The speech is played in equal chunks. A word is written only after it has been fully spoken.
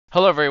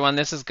Hello everyone,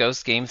 this is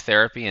Ghost Game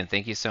Therapy and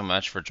thank you so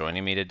much for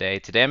joining me today.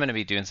 Today I'm going to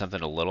be doing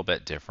something a little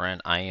bit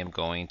different. I am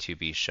going to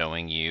be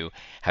showing you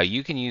how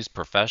you can use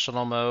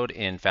professional mode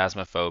in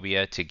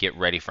Phasmophobia to get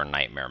ready for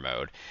nightmare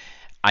mode.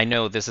 I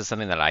know this is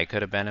something that I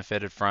could have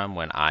benefited from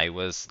when I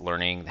was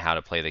learning how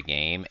to play the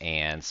game,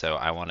 and so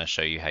I want to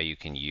show you how you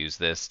can use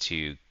this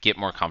to get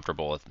more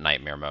comfortable with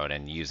nightmare mode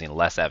and using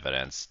less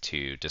evidence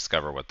to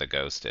discover what the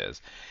ghost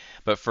is.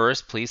 But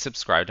first, please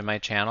subscribe to my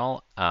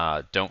channel.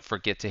 Don't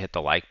forget to hit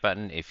the like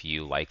button if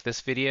you like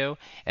this video.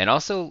 And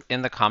also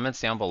in the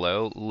comments down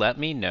below, let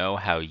me know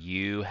how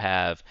you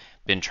have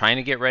been trying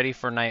to get ready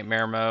for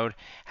nightmare mode,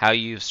 how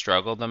you've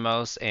struggled the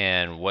most,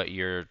 and what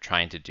you're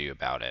trying to do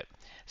about it.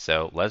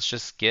 So let's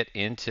just get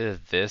into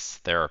this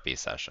therapy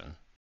session.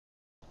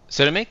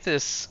 So to make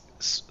this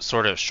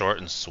sort of short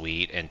and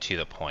sweet and to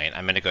the point,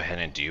 I'm going to go ahead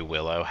and do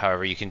Willow.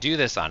 However, you can do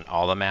this on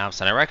all the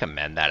maps, and I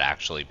recommend that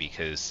actually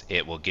because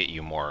it will get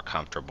you more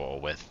comfortable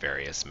with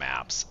various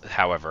maps.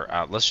 However,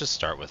 let's just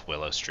start with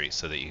Willow Street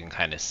so that you can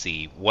kind of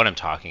see what I'm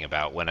talking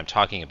about when I'm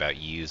talking about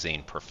using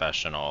the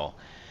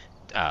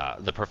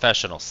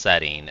professional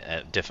setting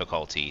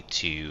difficulty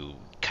to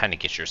kind of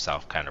get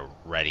yourself kind of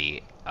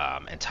ready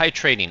and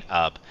titrating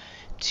up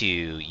to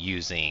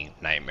using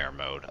nightmare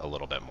mode a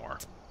little bit more.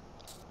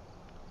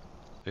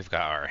 We've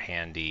got our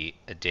handy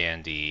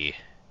dandy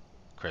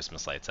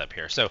Christmas lights up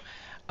here. So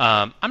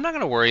I'm not going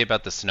to worry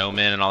about the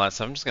snowmen and all that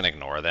stuff. I'm just going to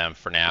ignore them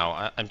for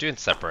now. I'm doing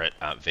separate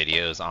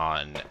videos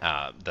on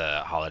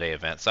the holiday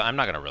event, so I'm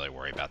not going to really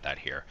worry about that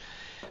here.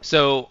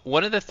 So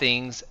one of the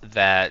things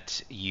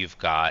that you've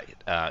got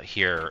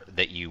here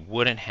that you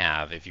wouldn't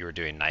have if you were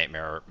doing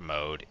nightmare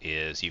mode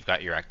is you've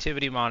got your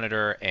activity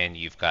monitor and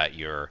you've got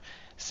your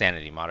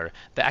sanity monitor.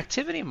 The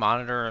activity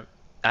monitor,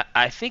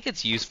 I think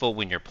it's useful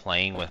when you're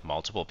playing with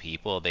multiple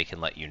people. They can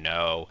let you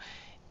know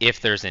if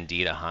there's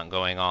indeed a hunt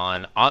going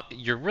on.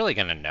 You're really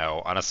going to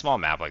know on a small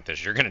map like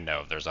this, you're going to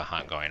know if there's a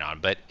hunt going on,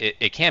 but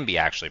it can be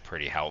actually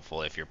pretty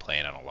helpful if you're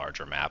playing on a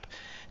larger map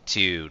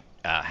to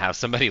have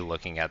somebody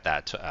looking at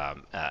that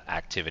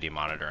activity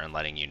monitor and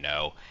letting you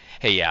know,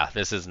 hey, yeah,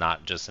 this is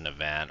not just an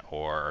event,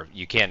 or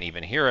you can't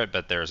even hear it,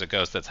 but there's a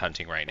ghost that's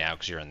hunting right now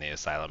because you're in the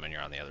asylum and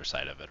you're on the other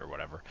side of it or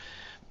whatever.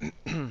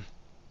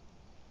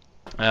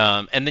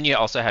 And then you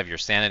also have your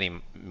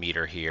sanity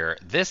meter here.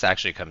 This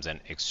actually comes in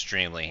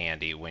extremely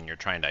handy when you're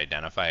trying to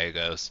identify a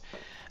ghost.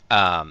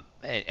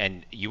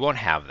 And you won't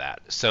have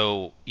that.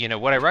 So,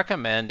 what I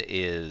recommend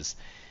is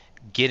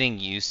getting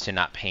used to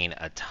not paying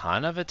a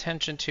ton of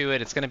attention to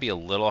it. It's going to be a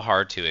little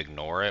hard to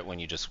ignore it when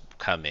you just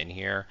come in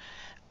here.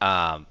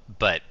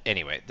 But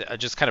anyway,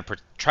 just kind of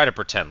try to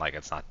pretend like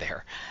it's not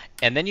there.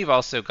 And then you've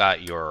also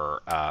got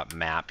your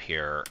map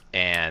here,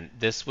 and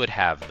this would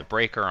have the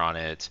breaker on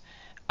it.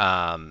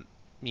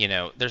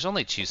 There's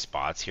only two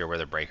spots here where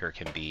the breaker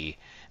can be.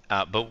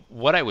 But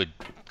what I would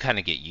kind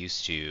of get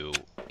used to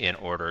in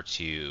order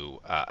to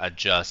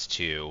adjust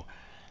to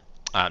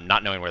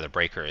not knowing where the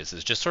breaker is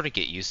just sort of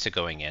get used to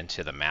going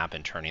into the map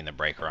and turning the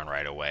breaker on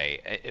right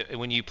away.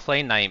 When you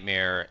play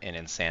Nightmare and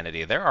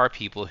Insanity, there are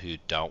people who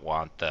don't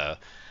want the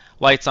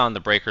lights on, the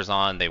breakers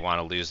on, they want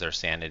to lose their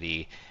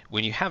sanity.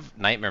 When you have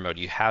Nightmare mode,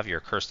 you have your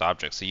cursed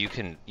object, so you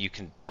can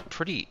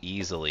pretty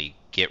easily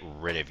get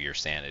rid of your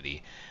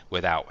sanity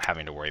without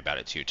having to worry about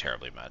it too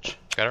terribly much.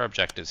 Got our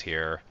objectives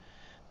here.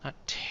 Not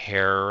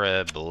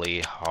terribly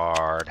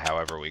hard,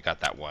 however, we got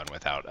that one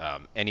without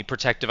any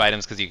protective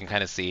items because you can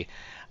kind of see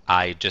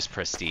I just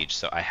prestige,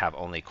 so I have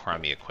only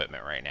crummy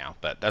equipment right now,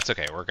 but that's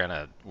okay. We're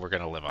gonna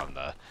live on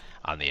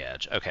the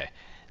edge. Okay,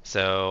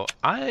 so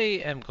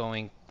I'm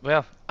gonna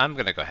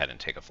go ahead and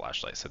take a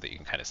flashlight so that you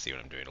can kind of see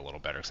what I'm doing a little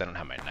better because I don't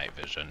have my night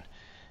vision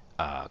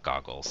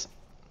goggles.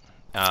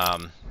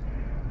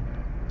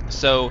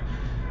 So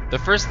the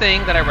first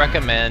thing that I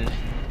recommend,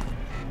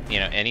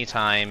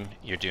 anytime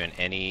you're doing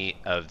any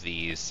of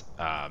these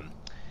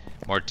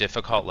more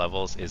difficult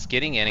levels, is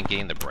getting in and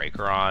getting the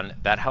breaker on.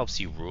 That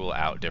helps you rule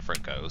out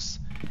different ghosts.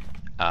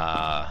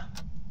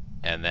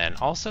 And then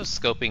also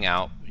scoping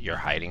out your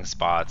hiding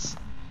spots.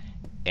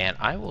 And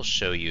I will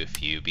show you a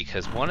few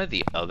because one of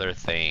the other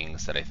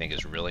things that I think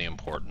is really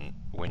important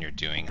when you're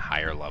doing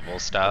higher level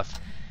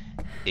stuff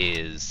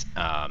is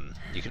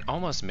you can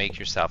almost make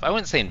yourself, I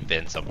wouldn't say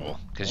invincible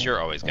because you're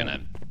always going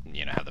to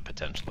have the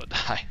potential to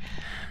die,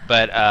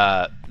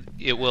 but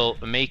it will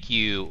make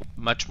you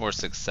much more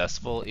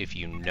successful if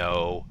you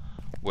know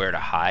where to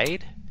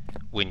hide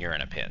when you're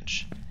in a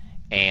pinch.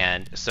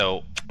 And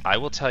so I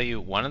will tell you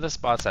one of the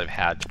spots I've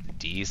had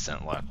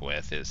decent luck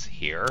with is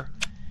here.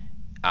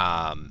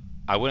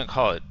 I wouldn't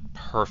call it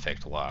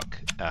perfect luck,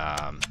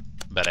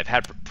 but I've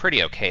had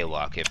pretty okay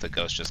luck if the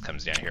ghost just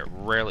comes down here. It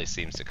rarely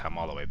seems to come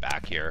all the way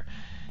back here.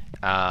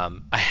 I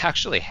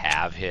actually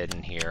have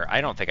hidden here.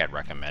 I don't think I'd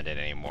recommend it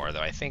anymore, though.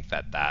 I think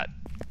that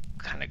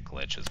kind of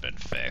glitch has been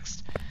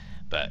fixed.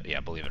 But yeah,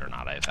 believe it or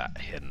not, I've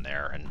hidden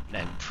there, and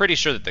pretty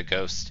sure that the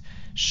ghost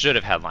should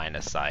have had line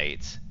of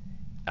sight.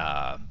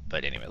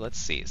 But anyway, let's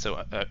see.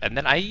 So and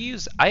then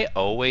I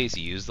always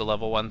use the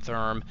level 1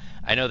 therm.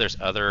 I know there's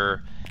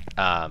other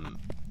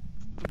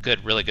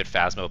really good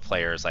Phasmo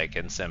players like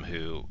Insim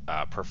who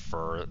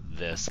prefer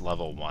this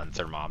level 1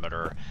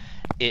 thermometer,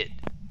 it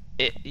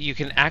you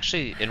can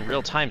actually in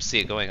real time see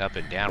it going up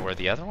and down, where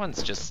the other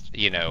ones just,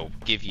 you know,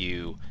 give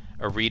you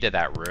a read of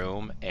that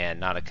room and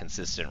not a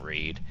consistent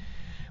read,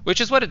 which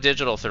is what a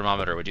digital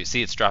thermometer would do.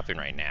 See, it's dropping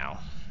right now.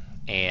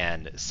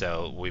 And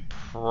so we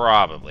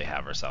probably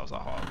have ourselves a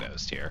hall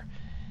ghost here.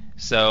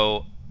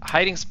 So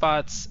hiding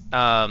spots,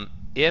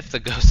 if the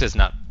ghost is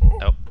not,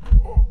 oh,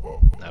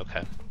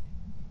 okay.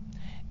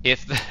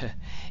 If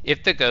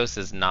the ghost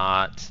is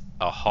not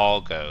a hall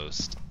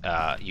ghost,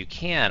 you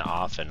can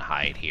often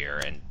hide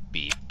here and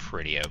be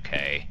pretty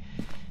okay.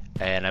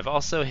 And I've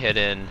also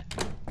hidden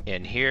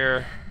in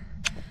here.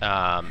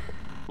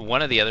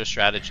 One of the other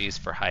strategies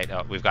for hide,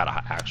 oh, we've got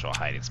an actual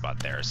hiding spot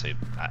there, so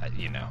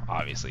you know,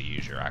 obviously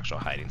use your actual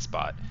hiding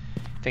spot.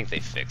 I think they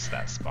fixed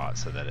that spot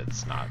so that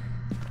it's not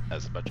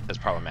as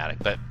problematic.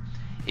 But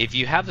if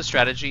you have the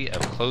strategy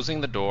of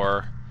closing the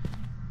door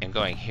and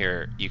going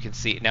here, you can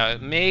see now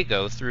it may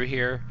go through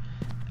here.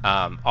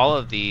 All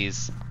of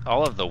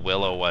the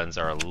willow ones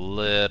are a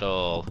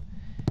little,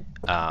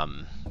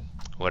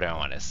 what do I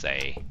want to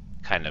say,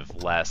 kind of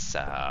less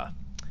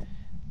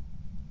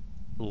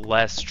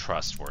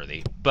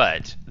trustworthy,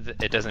 but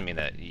it doesn't mean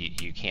that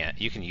you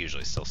can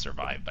usually still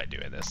survive by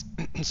doing this.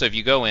 So if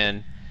you go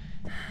in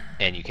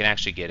and you can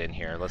actually get in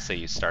here, let's say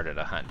you started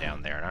a hunt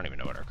down there, and I don't even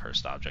know what our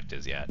cursed object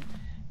is yet,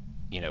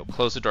 you know,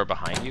 close the door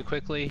behind you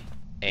quickly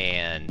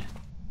and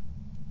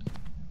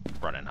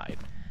run and hide,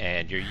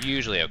 and you're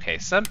usually okay.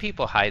 Some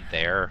people hide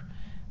there.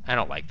 I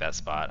don't like that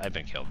spot. I've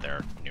been killed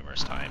there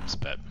numerous times,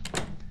 but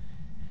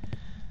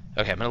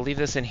okay, I'm gonna leave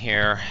this in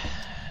here.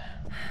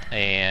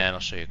 And I'll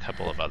show you a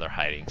couple of other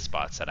hiding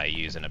spots that I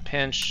use in a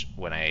pinch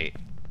when I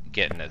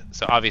get in.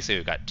 So obviously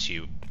we've got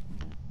 2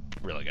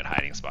 really good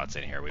hiding spots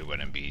in here. We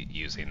wouldn't be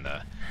using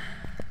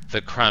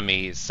the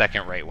crummy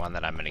second-rate one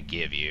that I'm going to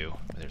give you.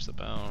 There's the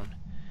bone.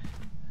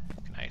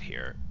 I can hide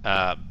here.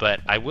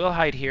 But I will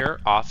hide here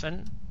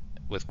often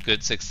with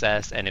good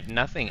success. And if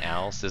nothing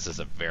else, this is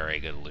a very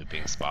good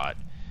looping spot.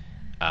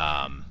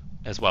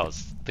 As well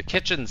as the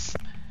kitchen's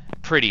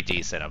pretty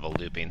decent of a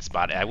looping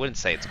spot. I wouldn't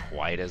say it's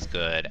quite as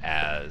good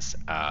as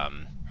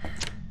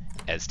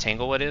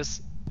Tanglewood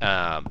is,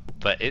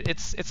 but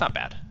it's not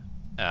bad.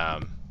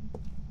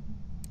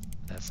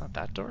 That's not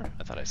that door?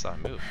 I thought I saw it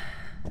move.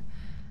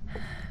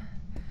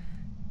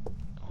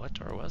 What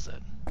door was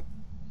it?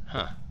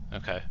 Huh,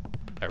 okay.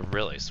 I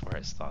really swear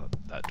I saw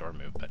that door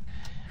move, but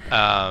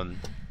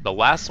the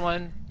last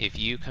one, if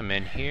you come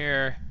in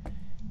here,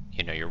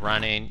 you know, you're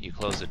running, you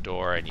close the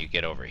door and you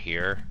get over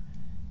here,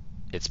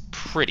 it's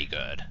pretty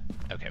good.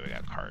 Okay, we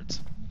got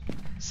cards.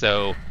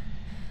 So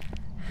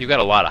you've got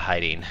a lot of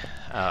hiding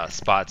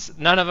spots.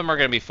 None of them are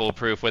going to be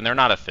foolproof. When they're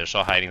not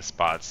official hiding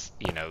spots,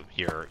 you know,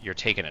 you're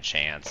taking a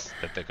chance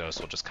that the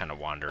ghost will just kind of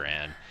wander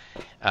in.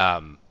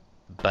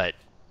 But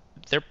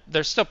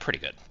they're still pretty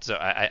good. So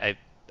I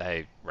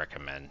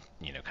recommend,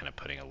 you know, kind of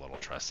putting a little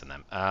trust in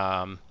them.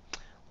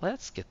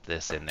 Let's get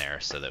this in there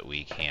so that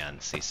we can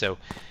see. So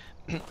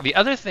the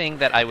other thing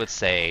that I would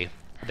say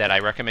that I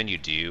recommend you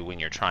do when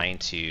you're trying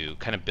to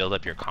kind of build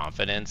up your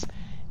confidence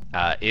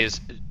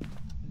is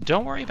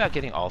don't worry about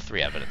getting all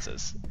 3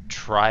 evidences.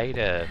 Try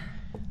to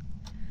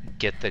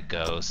get the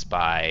ghost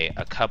by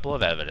a couple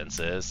of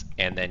evidences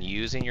and then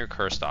using your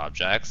cursed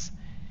objects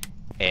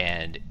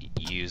and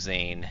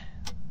using...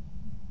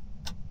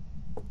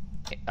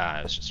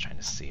 I was just trying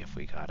to see if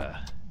we got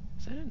a...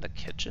 Is it in the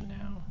kitchen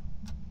now?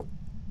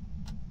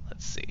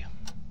 Let's see.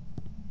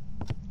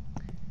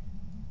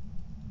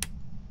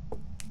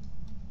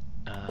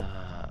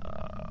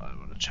 I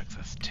want to check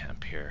this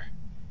temp here.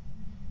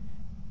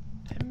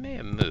 It may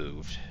have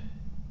moved.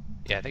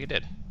 Yeah, I think it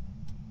did.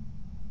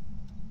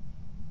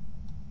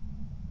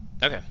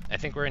 Okay, I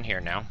think we're in here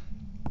now.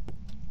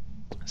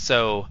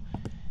 So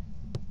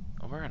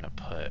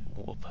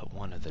we'll put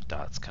one of the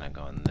dots kind of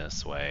going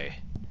this way.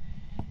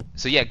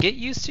 So yeah, get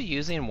used to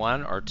using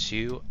 1 or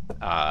 2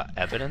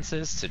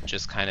 evidences to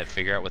just kind of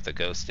figure out what the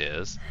ghost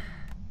is.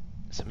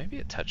 So maybe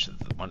it touched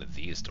one of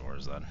these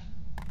doors then.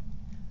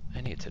 I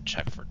need to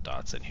check for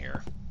dots in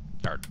here.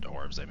 Or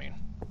orbs, I mean.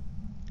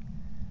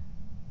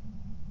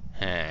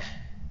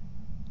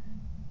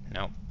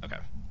 Nope, okay.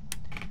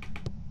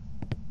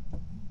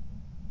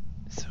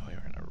 So we're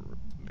gonna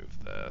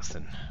remove this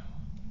and...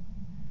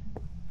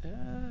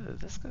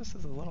 this ghost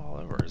is a little all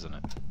over, isn't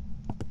it?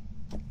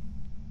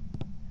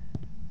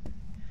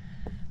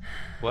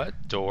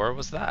 What door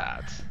was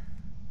that?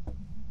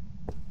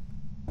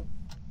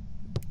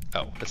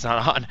 Oh, it's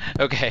not on.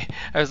 Okay.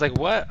 I was like,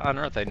 what on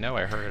earth? I know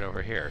I heard it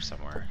over here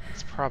somewhere.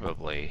 It's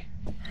probably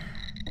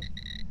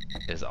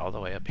is all the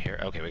way up here.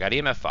 Okay, we got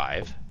EMF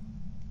 5.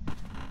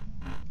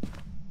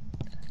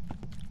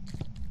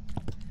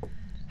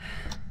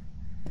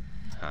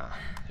 Huh.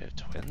 They have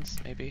twins,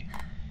 maybe?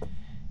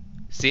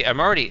 See, I'm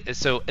already...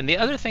 So, and the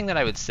other thing that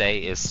I would say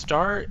is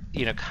start,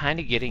 you know, kind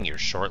of getting your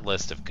short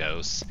list of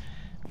ghosts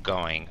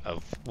going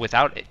of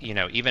without, you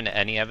know, even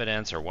any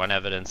evidence or 1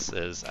 evidence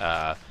is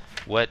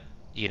what,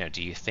 you know,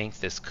 do you think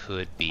this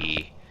could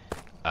be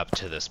up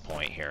to this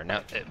point here.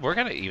 Now, we're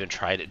going to even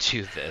try to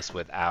do this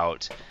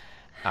without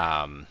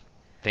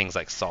things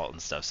like salt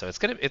and stuff. So it's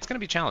gonna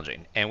be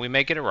challenging, and we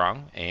may get it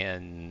wrong,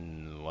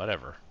 and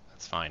whatever.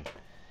 That's fine.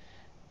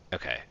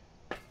 Okay.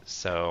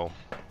 So,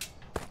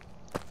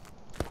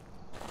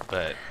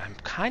 but I'm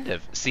kind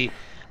of, see,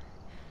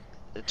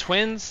 the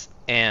twins,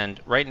 and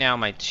right now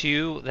my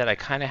two that I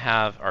kind of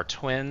have are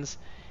twins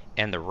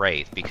and the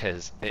Wraith,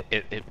 because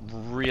it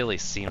really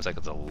seems like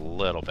it's a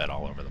little bit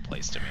all over the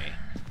place to me.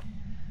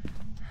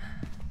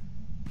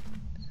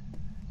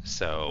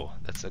 So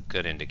that's a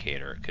good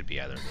indicator. It could be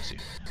either of those two.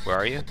 Where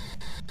are you?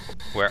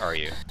 Where are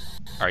you?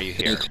 Are you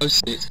here?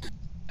 Close it.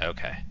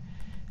 Okay.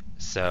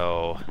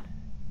 So,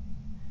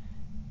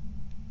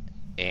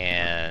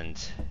 and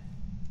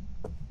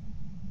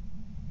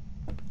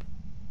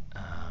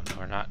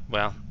we're not,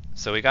 well,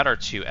 so we got our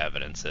two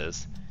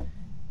evidences,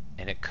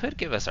 and it could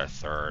give us our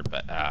third,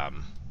 but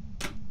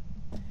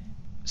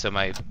so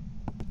my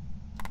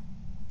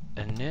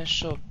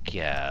initial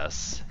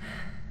guess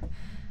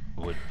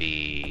would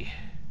be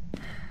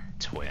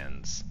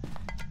twins.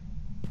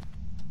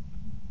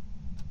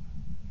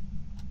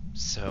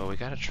 So we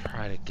gotta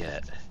try to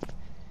get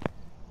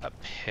a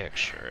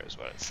picture, is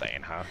what it's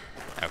saying, huh?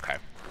 Okay.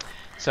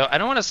 So I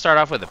don't want to start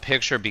off with a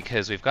picture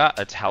because we've got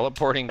a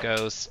teleporting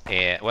ghost,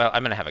 and, well,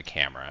 I'm gonna have a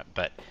camera,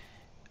 but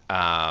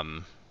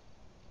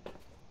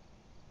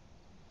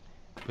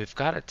we've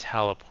got a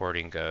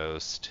teleporting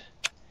ghost,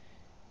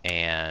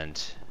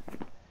 and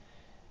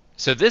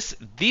so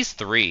these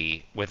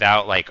three,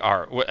 without like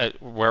our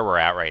where we're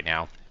at right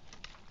now,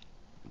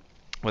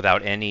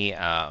 without any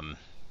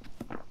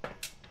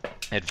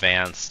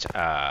advanced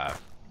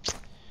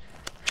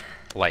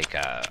like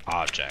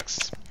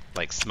objects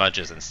like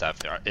smudges and stuff,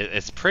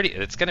 it's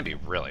going to be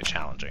really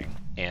challenging.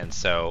 And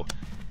so,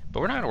 but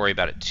we're not going to worry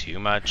about it too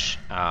much,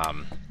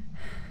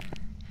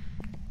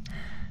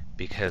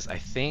 because I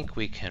think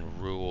we can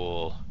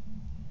rule.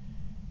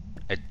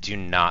 I do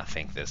not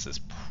think this is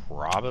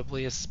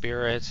probably a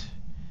spirit,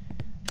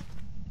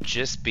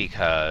 just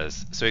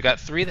because, so we got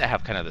three that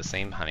have kind of the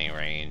same hunting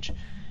range.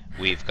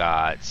 We've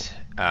got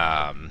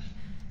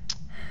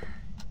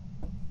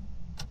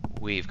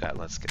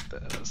let's get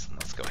this,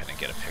 let's go ahead and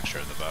get a picture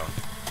of the bone.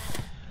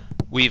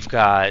 We've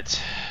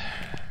got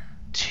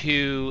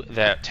two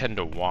that tend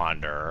to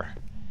wander,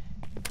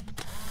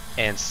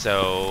 and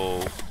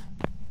so,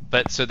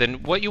 but so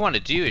then what you want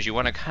to do is you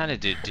want to kind of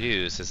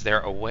deduce, is there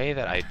a way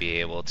that I'd be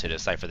able to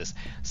decipher this?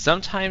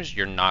 Sometimes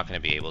you're not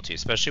going to be able to,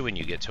 especially when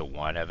you get to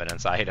one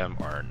evidence item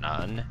or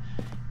none.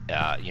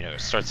 You know,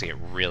 it starts to get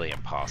really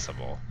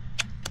impossible.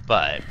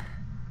 But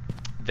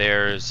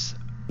there's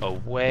a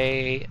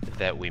way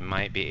that we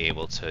might be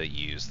able to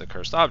use the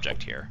cursed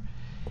object here.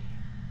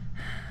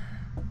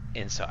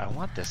 And so I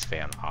want this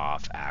fan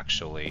off,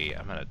 actually.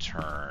 I'm going to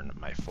turn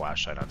my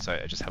flashlight on so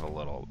I just have a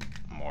little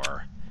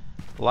more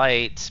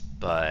light,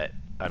 but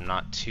I'm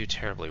not too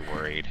terribly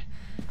worried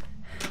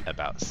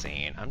about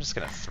seeing. I'm just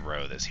going to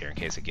throw this here in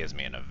case it gives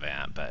me an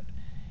event, but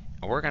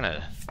we're going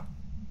to...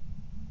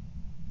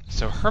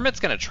 So Hermit's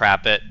going to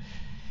trap it.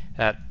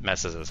 That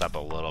messes us up a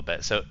little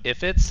bit. So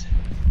if it's...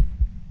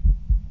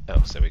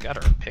 Oh, so we got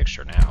our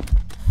picture now.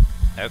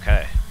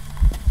 Okay.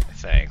 I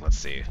think. Let's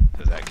see.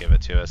 Does that give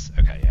it to us?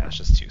 Okay, yeah, it's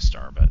just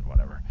 2-star, but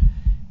whatever.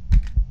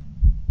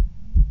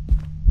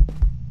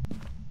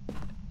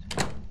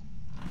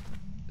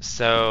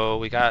 So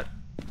we got...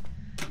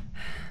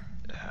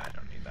 I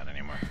don't need that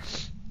anymore.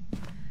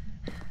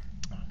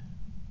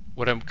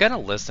 What I'm going to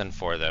listen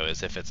for, though,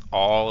 is if it's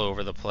all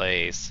over the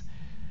place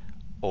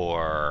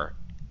or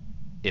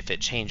if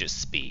it changes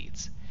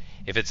speeds.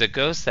 If it's a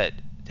ghost that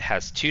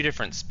has 2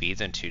 different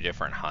speeds and 2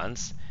 different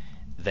hunts,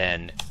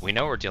 then we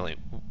know we're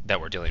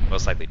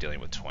most likely dealing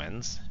with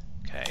twins.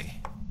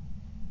 Okay.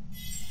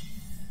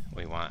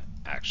 We want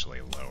actually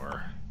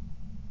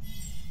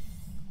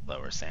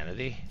lower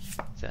sanity.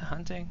 Is it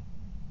hunting?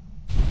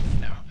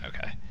 No.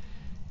 Okay.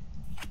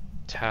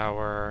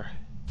 Tower.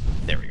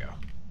 There we go.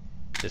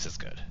 This is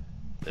good.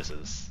 This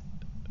is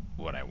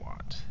what I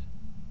want.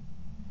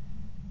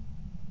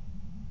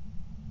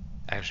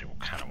 I actually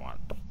kind of want.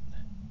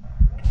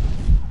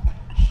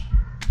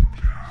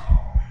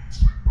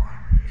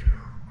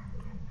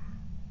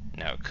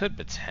 Now, it could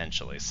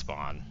potentially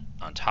spawn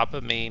on top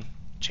of me,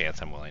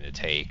 chance I'm willing to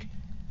take.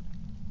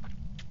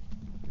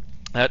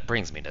 That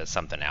brings me to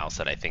something else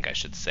that I think I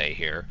should say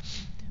here.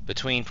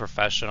 Between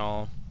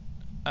professional...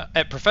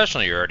 at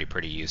professional, you're already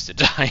pretty used to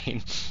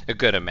dying a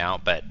good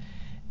amount, but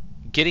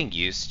getting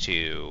used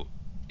to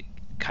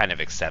kind of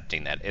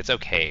accepting that it's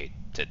okay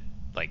to,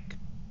 like,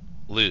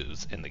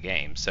 lose in the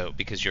game. So,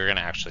 because you're going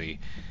to actually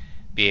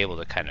be able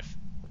to kind of...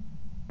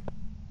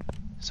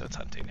 So it's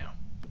hunting now.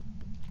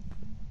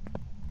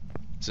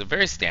 So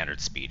very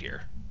standard speed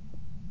here.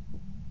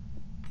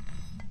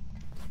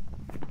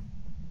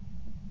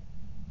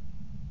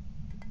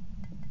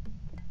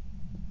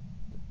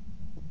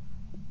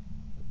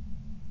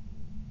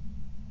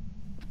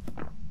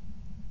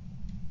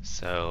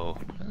 So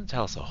it doesn't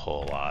tell us a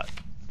whole lot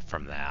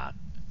from that.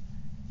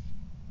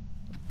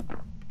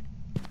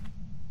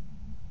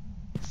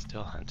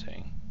 Still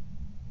hunting.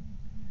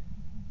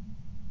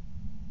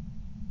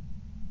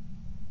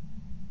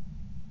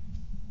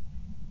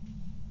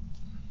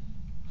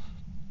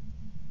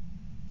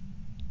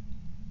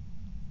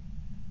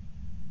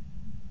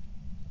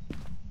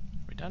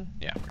 We done?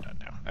 Yeah, we're done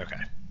now.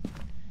 Okay.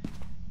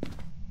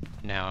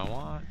 Now I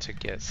want to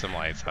get some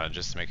lights on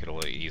just to make it a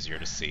little easier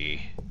to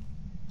see.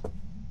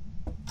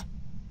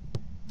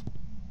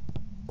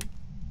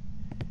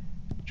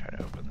 Try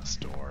to open this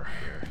door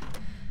here.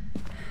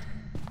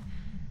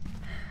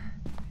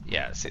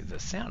 Yeah, see, the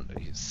sound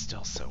is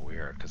still so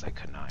weird because I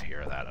could not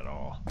hear that at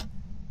all.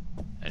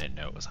 I didn't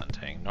know it was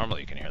hunting. Normally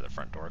you can hear the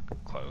front door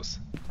close,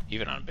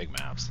 even on big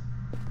maps.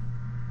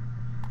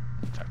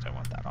 In fact, I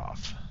want that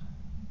off.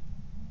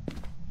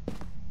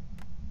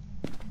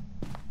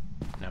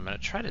 Now I'm going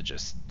to try to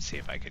just see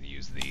if I could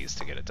use these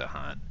to get it to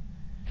hunt.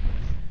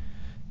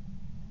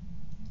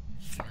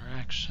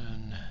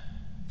 Interaction.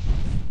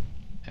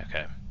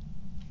 Okay.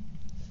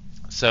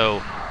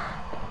 So,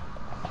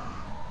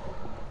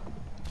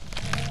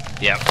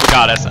 yeah,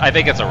 got us. I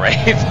think it's a wraith.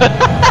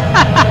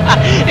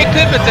 It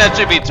could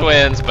potentially be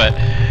twins, but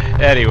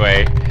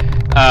anyway.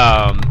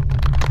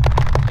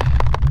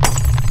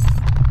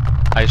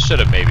 I should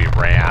have maybe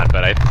ran,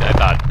 but I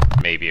thought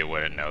maybe it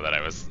wouldn't know that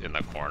I was in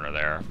the corner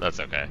there. That's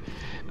okay.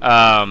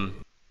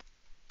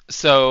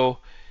 So,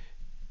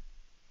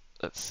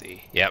 let's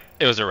see. Yep,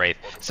 it was a wraith.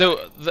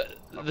 So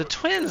the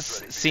twins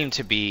seem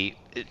to be,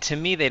 to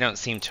me, they don't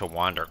seem to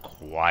wander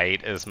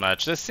quite as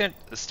much. This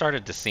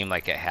started to seem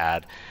like it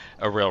had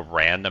a real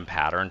random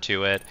pattern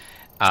to it.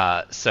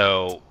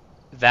 So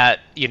that,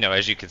 you know,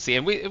 as you can see,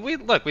 and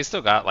we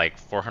still got like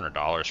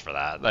 $400 for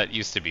that. That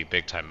used to be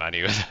big time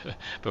money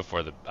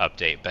before the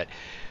update, but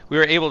we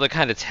were able to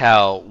kind of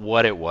tell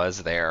what it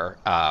was there,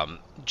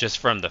 just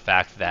from the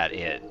fact that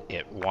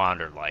it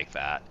wandered like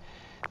that.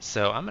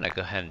 So I'm gonna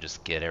go ahead and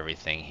just get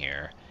everything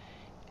here,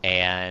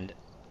 and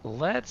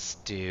let's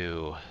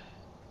go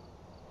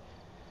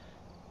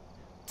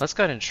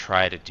ahead and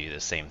try to do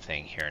the same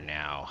thing here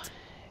now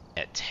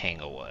at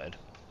Tanglewood.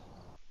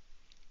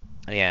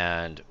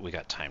 And we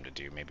got time to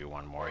do maybe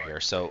one more here,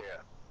 so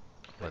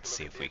let's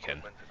see if we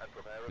can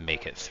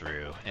make it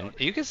through. And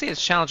you can see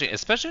it's challenging,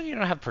 especially when you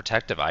don't have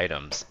protective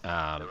items.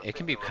 It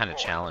can be kind of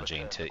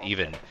challenging to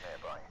even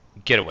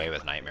get away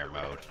with nightmare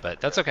mode, but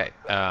that's okay.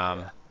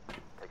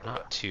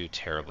 Not too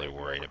terribly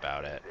worried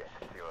about it.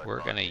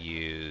 We're gonna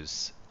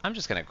use, I'm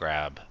just gonna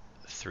grab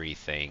 3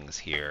 things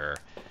here.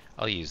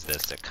 I'll use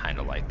this to kind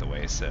of light the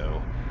way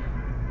so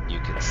you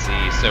can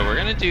see. So we're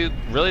gonna do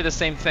really the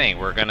same thing.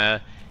 We're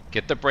gonna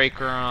get the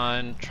breaker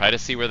on, try to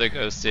see where the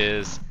ghost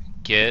is,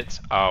 get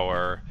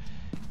our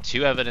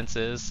 2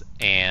 evidences,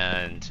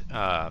 and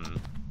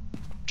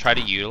try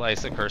to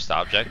utilize the cursed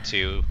object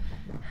to,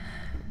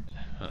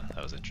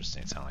 that was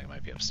interesting, it sounded like it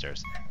might be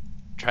upstairs.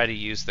 Try to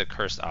use the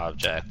cursed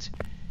object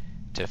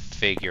to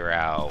figure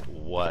out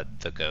what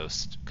the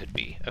ghost could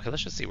be. Okay,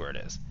 let's just see where it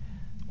is.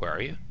 Where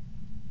are you?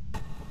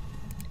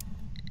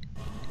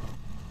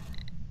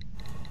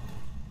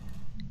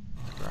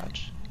 The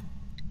garage.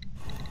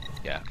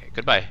 Yeah, okay,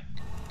 goodbye.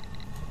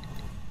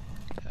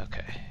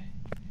 Okay.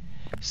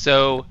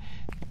 So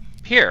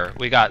here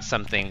we got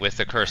something with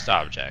the cursed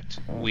object.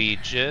 We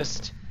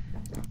just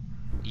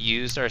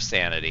used our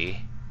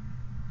sanity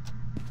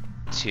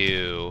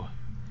to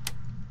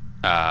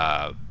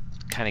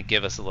kind of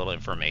give us a little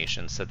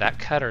information. So that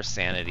cut our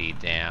sanity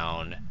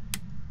down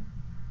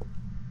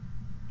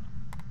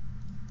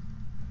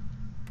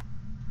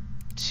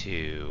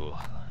to,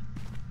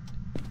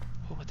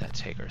 what would that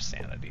take our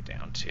sanity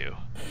down to?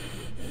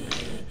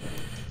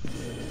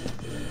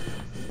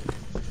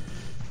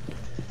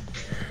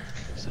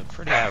 So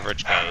pretty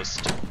average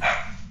ghost.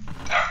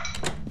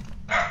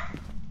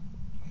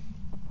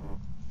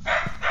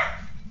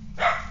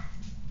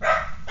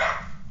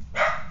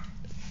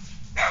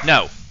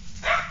 No.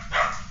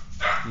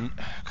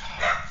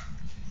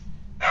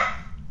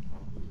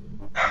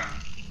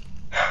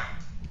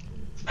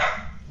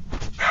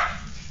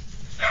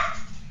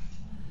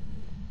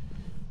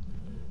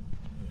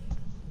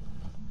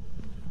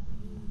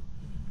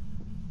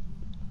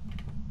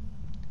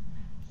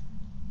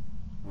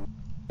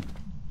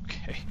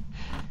 Okay,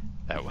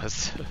 that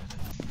was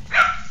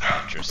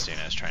interesting.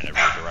 I was trying to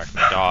redirect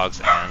my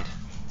dogs and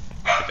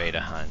evade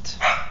a hunt.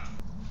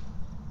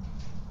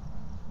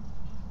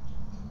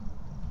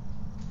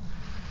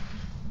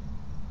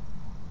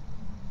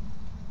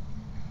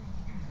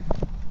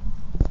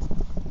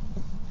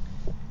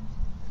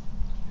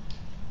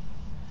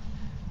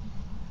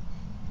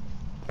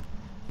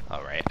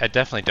 Alright, I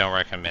definitely don't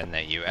recommend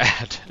that you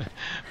add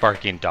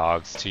barking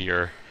dogs to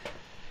your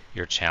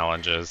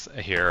challenges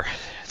here.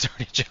 It's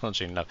already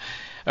challenging enough.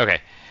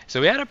 Okay,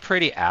 so we had a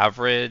pretty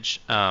average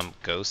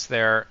ghost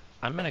there.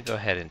 I'm going to go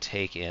ahead and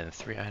take in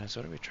 3 items.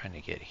 What are we trying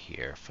to get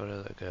here? Photo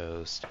of the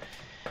ghost.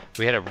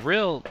 We had a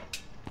real,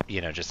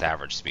 you know, just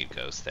average speed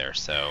ghost there,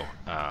 so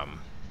and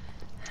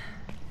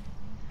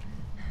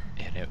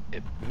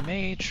it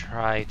may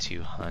try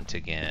to hunt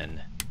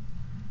again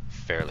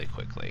fairly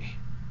quickly.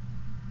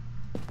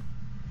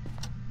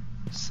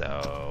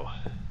 So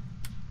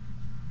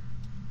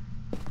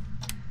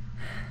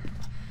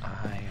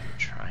I am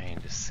trying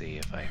to see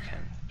if I can...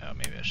 Oh,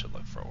 maybe I should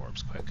look for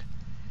orbs quick.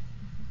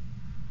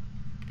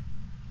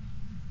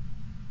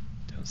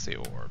 Don't see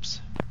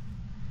orbs.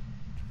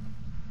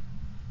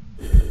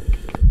 I'm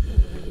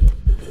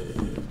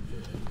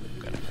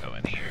gonna go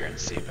in here and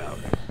see about...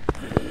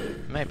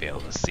 I might be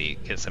able to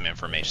get some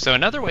information. So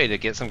another way to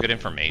get some good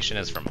information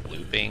is from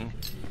looping.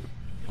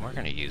 And we're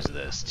gonna use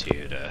this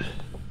too to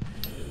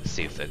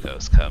see if the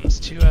ghost comes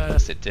to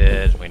us. It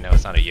did. We know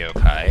it's not a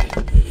yokai.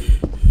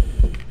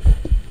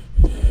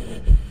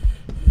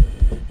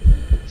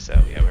 So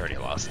yeah, we already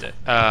lost it.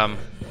 Did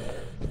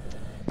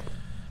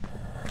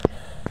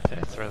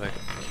I throw the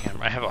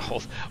camera? I have a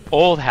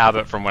old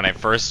habit from when I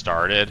first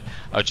started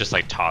of just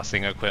like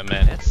tossing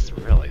equipment. It's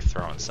really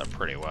throwing stuff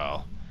pretty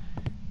well.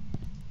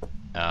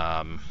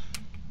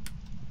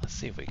 Let's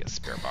see if we get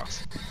spirit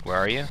box. Where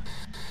are you?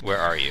 Where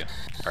are you?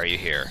 Are you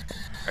here?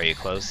 Are you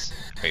close?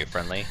 Are you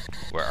friendly?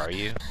 Where are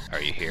you?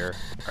 Are you here?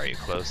 Are you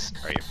close?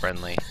 Are you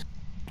friendly?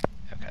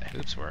 Okay.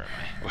 Oops. Where am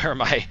I? Where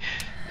am I?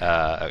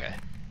 Okay.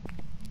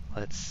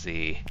 Let's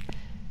see.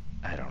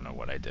 I don't know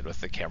what I did with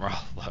the camera.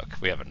 Look,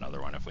 we have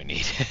another one if we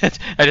need it.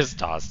 I just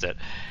tossed it.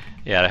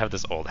 Yeah, I have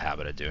this old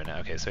habit of doing it.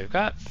 Okay, so we've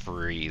got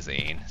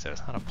freezing. So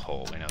it's not a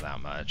pole. We know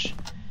that much.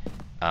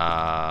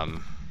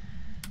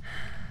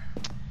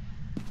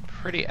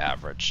 Pretty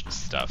average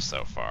stuff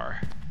so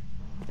far.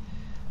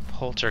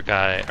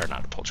 Poltergeist, or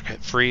not a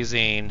poltergeist,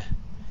 freezing.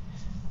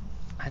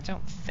 I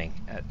don't think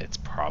it's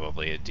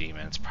probably a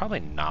demon. It's probably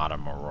not a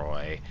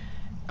Moroi.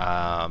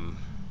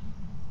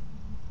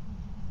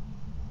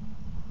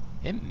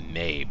 It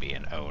may be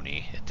an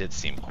Oni. It did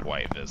seem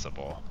quite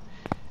visible.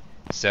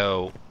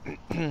 So,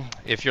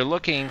 if you're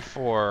looking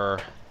for,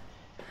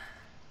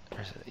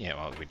 you know,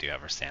 well, we do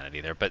have our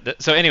sanity there.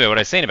 But so anyway, what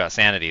I was saying about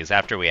sanity is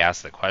after we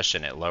asked the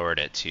question, it lowered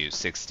it to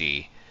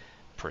 60%.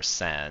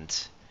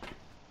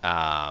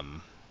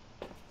 And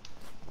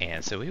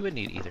so we would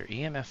need either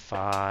EMF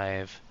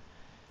 5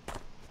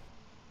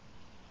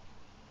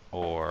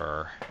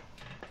 or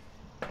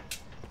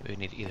we would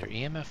need either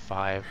EMF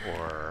 5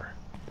 or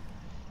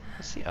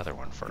what's the other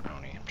one for an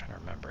Oni? I'm trying to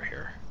remember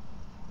here.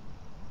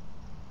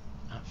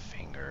 Not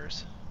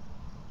fingers.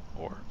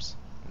 Orbs?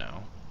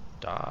 No.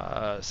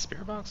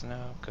 Spirit box?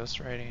 No. Ghost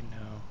writing?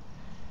 No.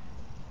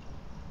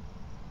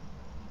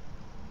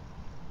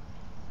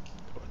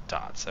 Oh,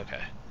 dots,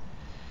 okay.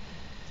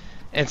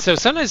 And so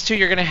sometimes too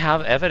you're going to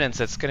have evidence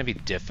that's going to be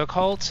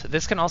difficult.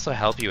 This can also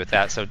help you with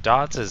that. So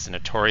dots is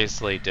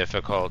notoriously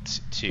difficult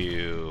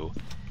to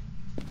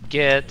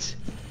get.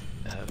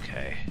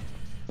 Okay.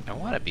 I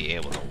want to be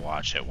able to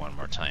watch it one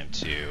more time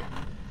too.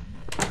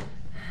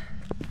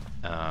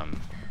 I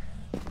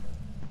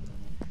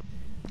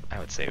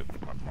would say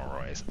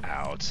Moroi is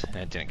out, and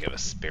it didn't give a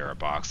spirit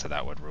box, so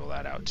that would rule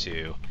that out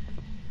too.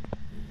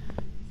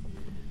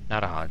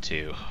 Not a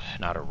Hantu,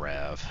 not a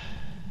Rev.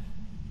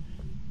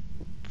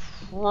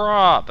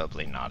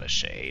 Probably not a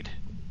Shade.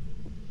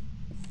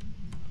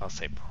 I'll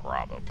say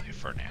probably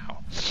for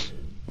now.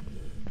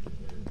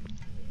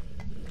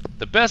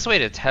 The best way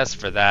to test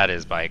for that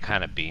is by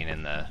kind of being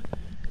in the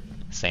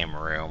same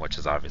room, which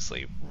is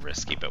obviously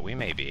risky, but we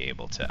may be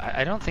able to.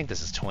 I don't think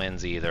this is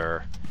twins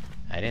either.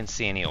 I didn't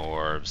see any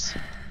orbs,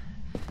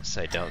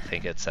 so I don't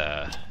think it's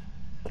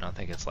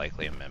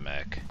likely a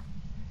mimic.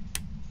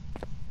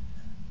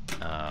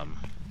 We're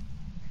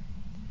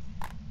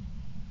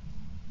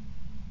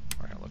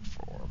gonna look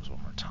for orbs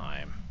one more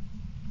time.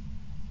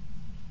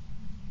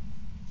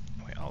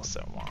 We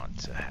also want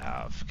to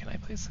have, can I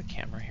place the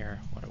camera here?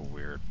 What a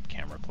weird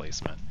camera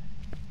placement.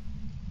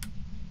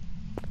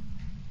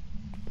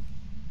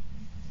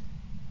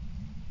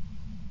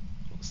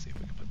 We'll see if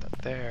we can put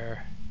that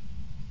there.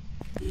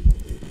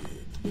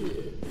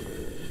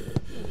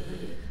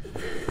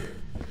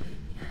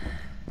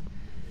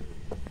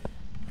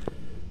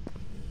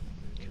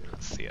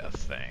 Cannot see a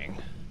thing.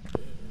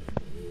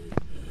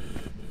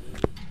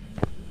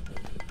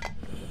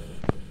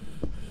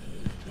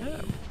 I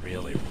haven't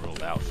really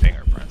ruled out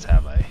fingerprints,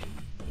 have I?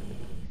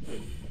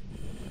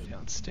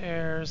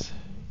 Downstairs.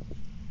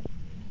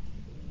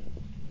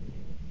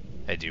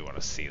 I do want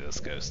to see this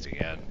ghost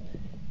again.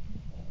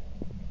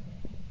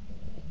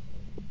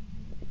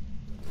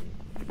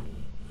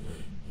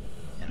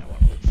 And I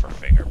want to look for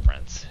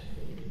fingerprints.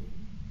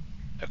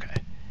 Okay.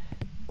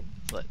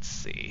 Let's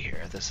see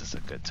here. This is a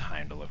good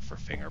time to look for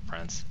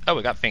fingerprints. Oh,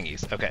 we got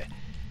fingies. Okay.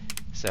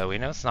 So we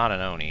know it's not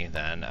an Oni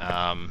then.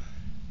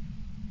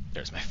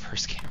 There's my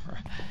first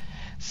camera.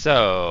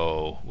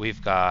 So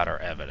we've got our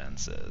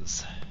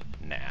evidences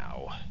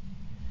now.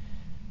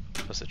 I'm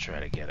supposed to try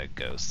to get a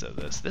ghost of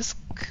this. This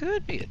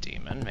could be a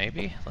demon,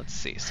 maybe. Let's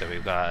see. So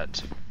we've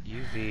got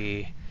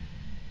UV.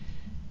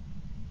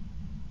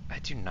 I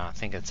do not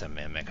think it's a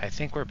mimic. I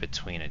think we're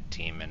between a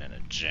demon and a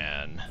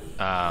djinn.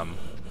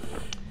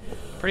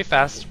 Pretty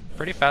fast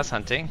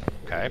hunting.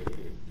 Okay.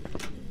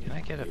 Can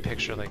I get a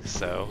picture like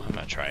so? I'm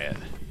gonna try it.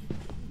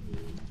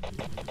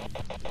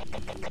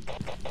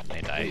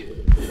 May die.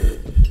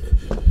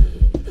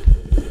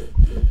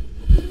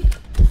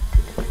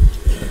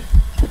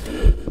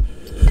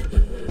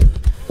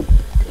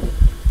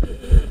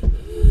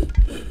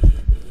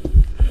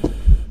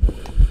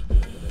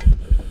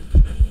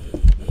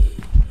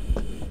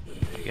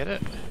 Get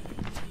it?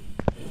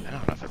 I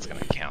don't know if it's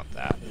gonna count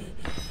that.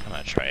 I'm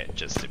gonna try it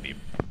just to be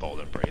bold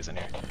and brazen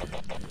here.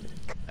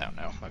 Oh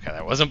no, okay,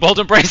 that wasn't bold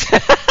and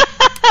brazen.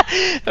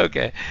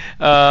 Okay,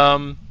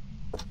 we're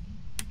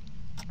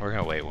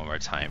gonna wait one more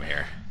time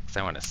here because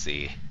I want to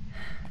see.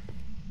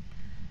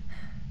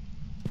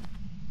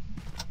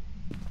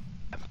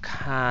 I'm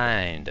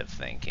kind of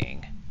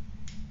thinking.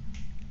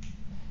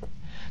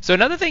 So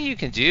another thing you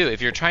can do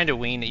if you're trying to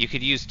wean, you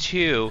could use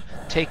 2,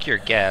 take your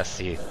guess,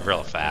 see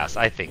real fast.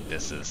 I think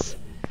this is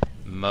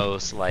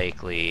most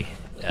likely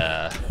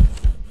a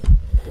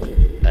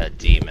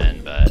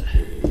demon, but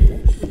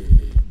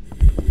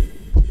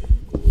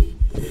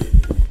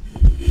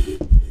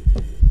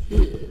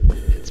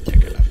it's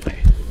picking up my...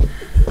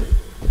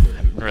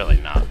 I'm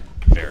really not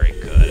very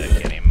good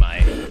at getting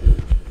my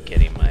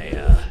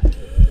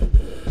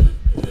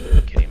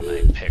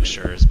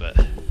pictures, but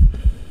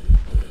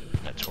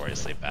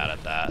notoriously bad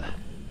at that.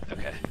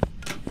 Okay.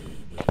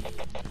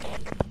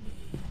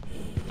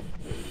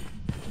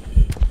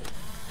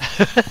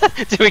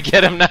 Did we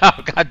get him now?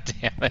 God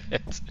damn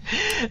it.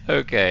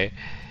 Okay.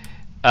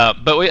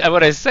 But what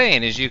I was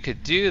saying is you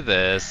could do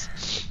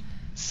this,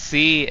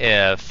 see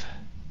if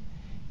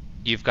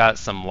you've got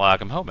some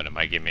luck. I'm hoping it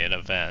might give me an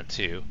event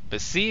too.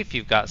 But see if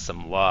you've got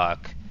some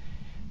luck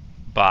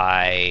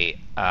by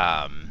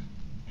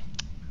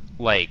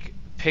like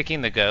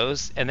picking the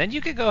ghost, and then you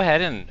could go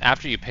ahead and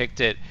after you picked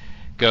it,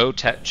 go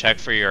check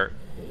for your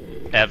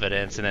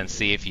evidence, and then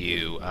see if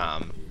you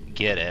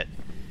get it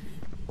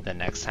the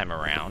next time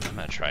around. I'm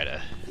gonna try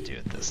to do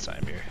it this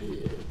time here.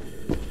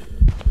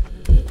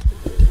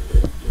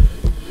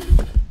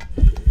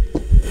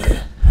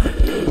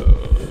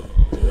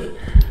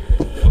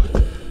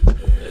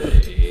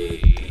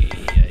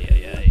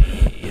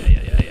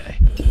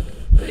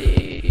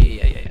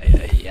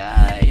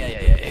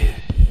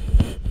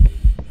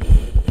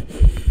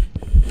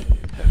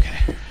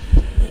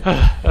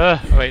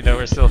 Wait, no,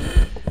 we're still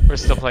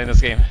playing this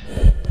game.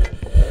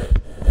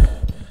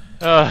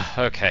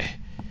 Okay.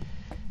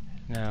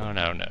 No.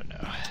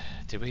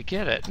 Did we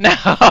get it? No.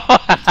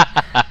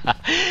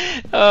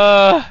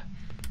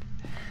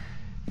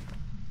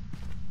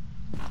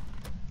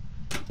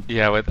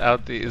 Yeah,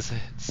 without these,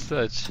 it's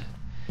such.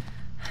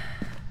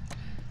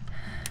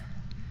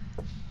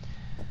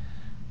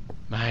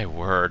 My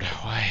word,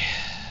 why?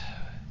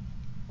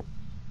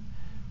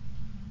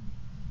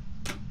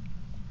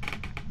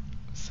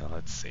 So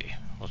let's see.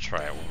 We'll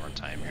try it one more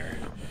time here.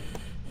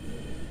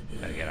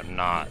 Again, I'm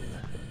not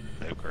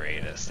the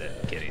greatest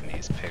at getting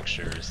these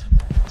pictures.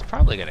 It's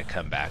probably going to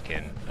come back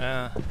in.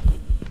 Oh.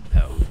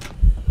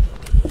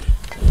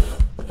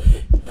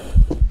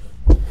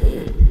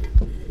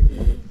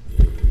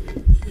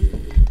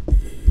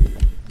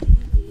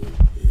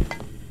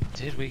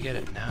 Did we get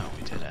it? No,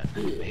 we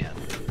didn't. Man.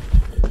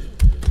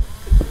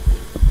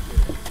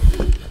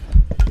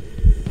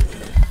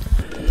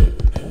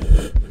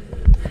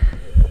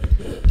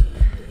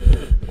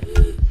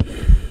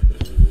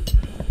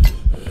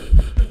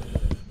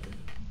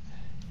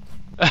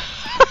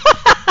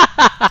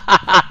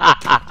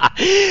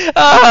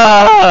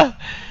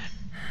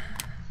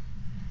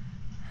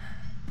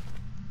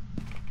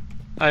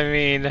 I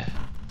mean,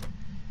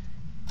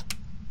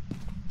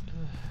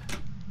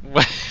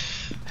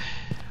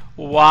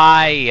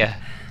 why?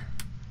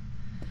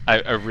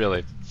 I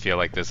really feel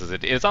like this is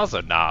it. It's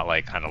also not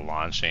like kind of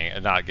launching,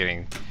 not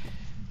getting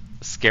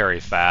scary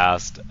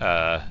fast.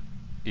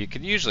 You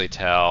can usually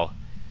tell.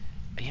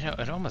 You know,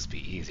 it'd almost be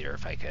easier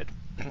if I could.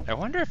 I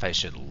wonder if I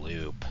should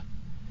loop.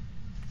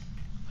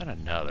 What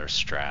another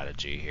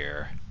strategy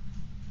here?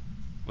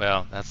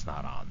 Well, that's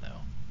not on though.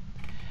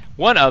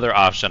 One other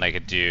option I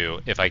could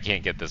do if I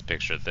can't get this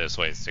picture this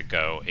way is to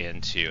go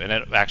into, and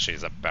it actually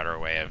is a better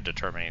way of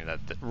determining that,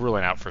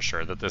 ruling out for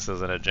sure that this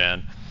isn't a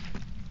gen.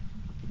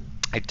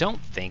 I don't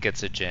think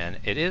it's a gen.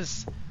 It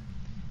is,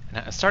 and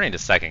I'm starting to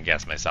second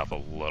guess myself a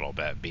little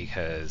bit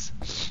because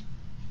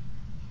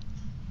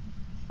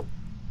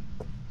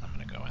I'm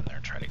going to go in there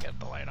and try to get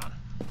the light on.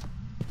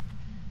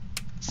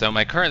 So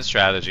my current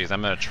strategy is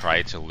I'm going to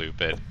try to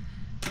loop it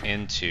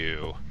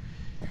into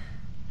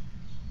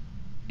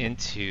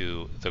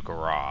the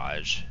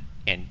garage,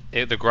 and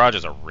the garage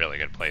is a really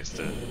good place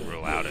to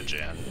rule out a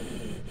gen.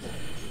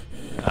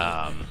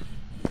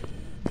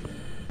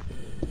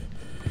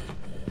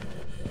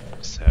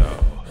 So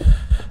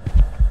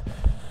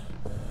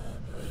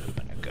I'm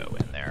gonna go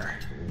in there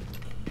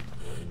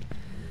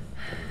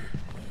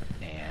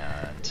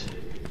and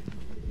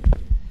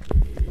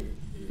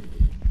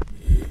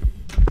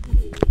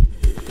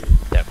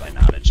definitely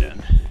not a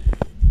gen.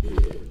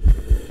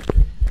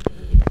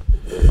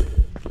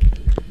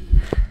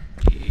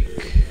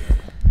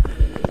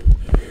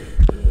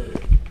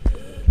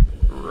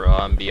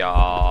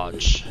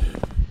 Biatch.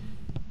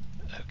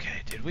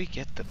 Okay, did we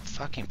get the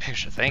fucking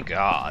picture? Thank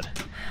God.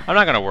 I'm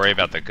not going to worry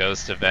about the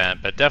ghost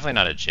event, but definitely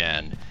not a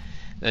gen.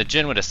 The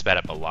Jinn would have sped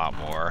up a lot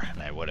more,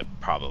 and I would have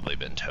probably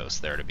been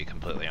toast there, to be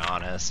completely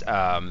honest.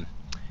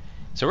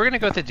 So we're going to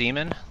go with the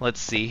demon. Let's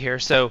see here.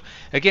 So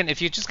again,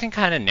 if you just can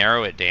kind of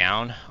narrow it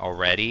down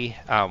already,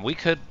 we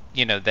could,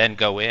 then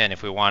go in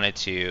if we wanted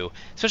to,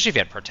 especially if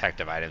you had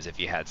protective items, if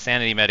you had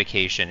sanity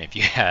medication, if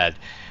you had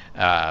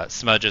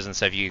smudges and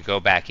stuff, you could go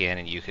back in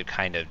and you could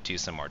kind of do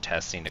some more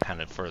testing to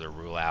kind of further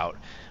rule out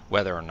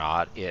whether or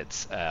not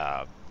it's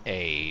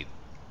a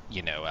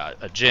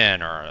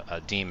Jinn or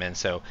a demon.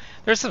 So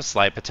there's some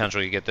slight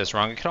potential you get this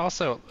wrong. It could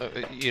also,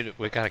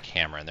 we got a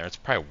camera in there. It's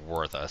probably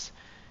worth us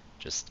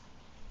just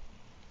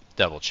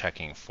double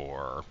checking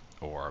for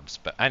orbs,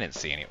 but I didn't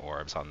see any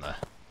orbs on the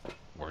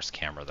worst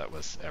camera that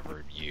was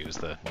ever used,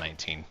 the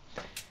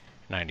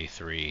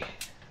 1993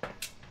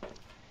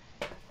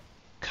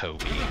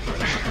 Kobe.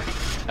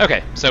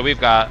 Okay, so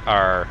we've got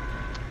our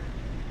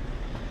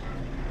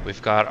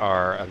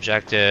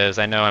objectives.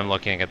 I know I'm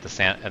looking at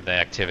the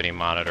activity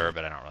monitor,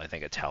 but I don't really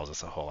think it tells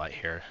us a whole lot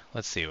here.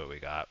 Let's see what we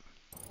got.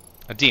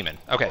 A demon.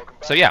 Okay,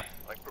 so yeah,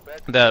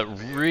 the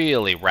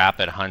really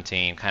rapid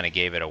hunting kind of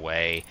gave it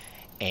away,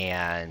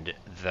 and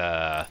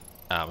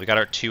we got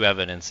our 2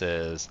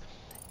 evidences,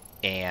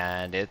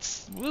 and it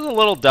was a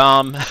little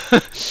dumb.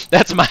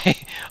 That's my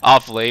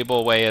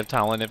off-label way of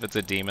telling if it's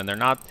a demon. They're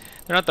not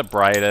the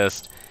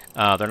brightest,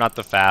 they're not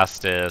the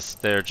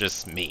fastest, they're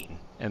just mean,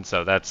 and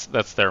so that's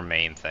their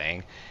main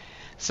thing.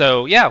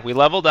 So yeah, we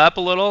leveled up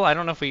a little. I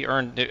don't know if we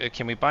earned.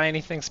 Can we buy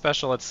anything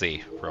special? Let's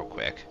see real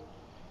quick.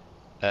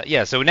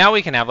 Yeah, so now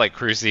we can have like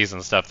cruces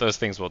and stuff. Those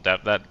things will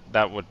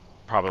that would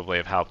probably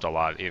have helped a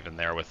lot even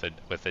there with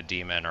a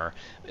demon, or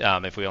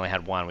if we only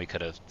had one, we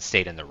could have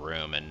stayed in the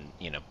room and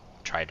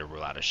tried to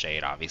rule out a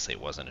shade. Obviously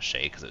it wasn't a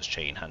shade because it was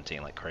chain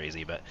hunting like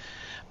crazy, but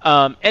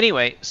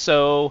anyway,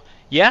 so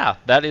yeah,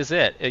 that is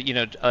it.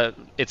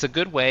 It's a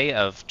good way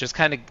of just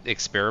kind of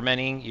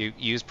experimenting. You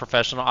use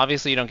professional.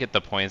 Obviously you don't get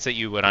the points that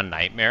you would on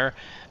Nightmare,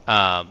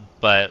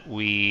 but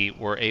we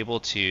were able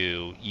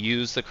to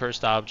use the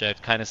cursed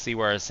object, kind of see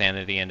where our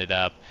sanity ended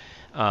up,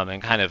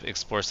 and kind of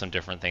explore some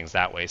different things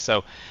that way.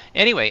 So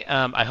anyway,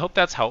 I hope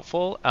that's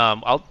helpful.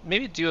 I'll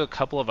maybe do a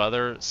couple of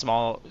other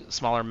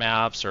smaller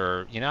maps,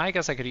 or I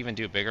guess I could even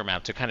do a bigger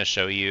map to kind of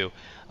show you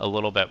a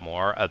little bit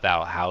more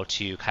about how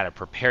to kind of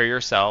prepare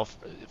yourself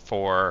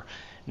for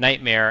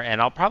Nightmare,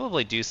 and I'll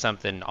probably do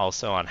something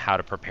also on how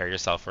to prepare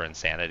yourself for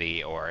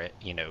Insanity, or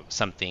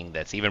something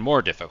that's even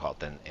more difficult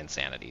than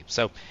Insanity.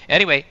 So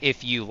anyway,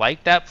 if you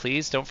like that,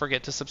 please don't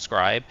forget to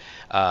subscribe,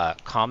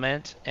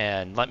 comment,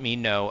 and let me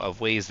know of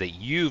ways that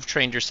you've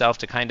trained yourself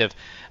to kind of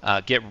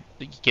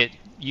get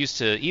used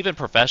to even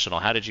professional.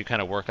 How did you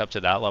kind of work up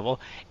to that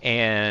level?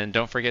 And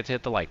don't forget to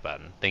hit the like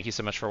button. Thank you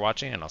so much for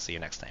watching, and I'll see you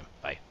next time.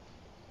 Bye.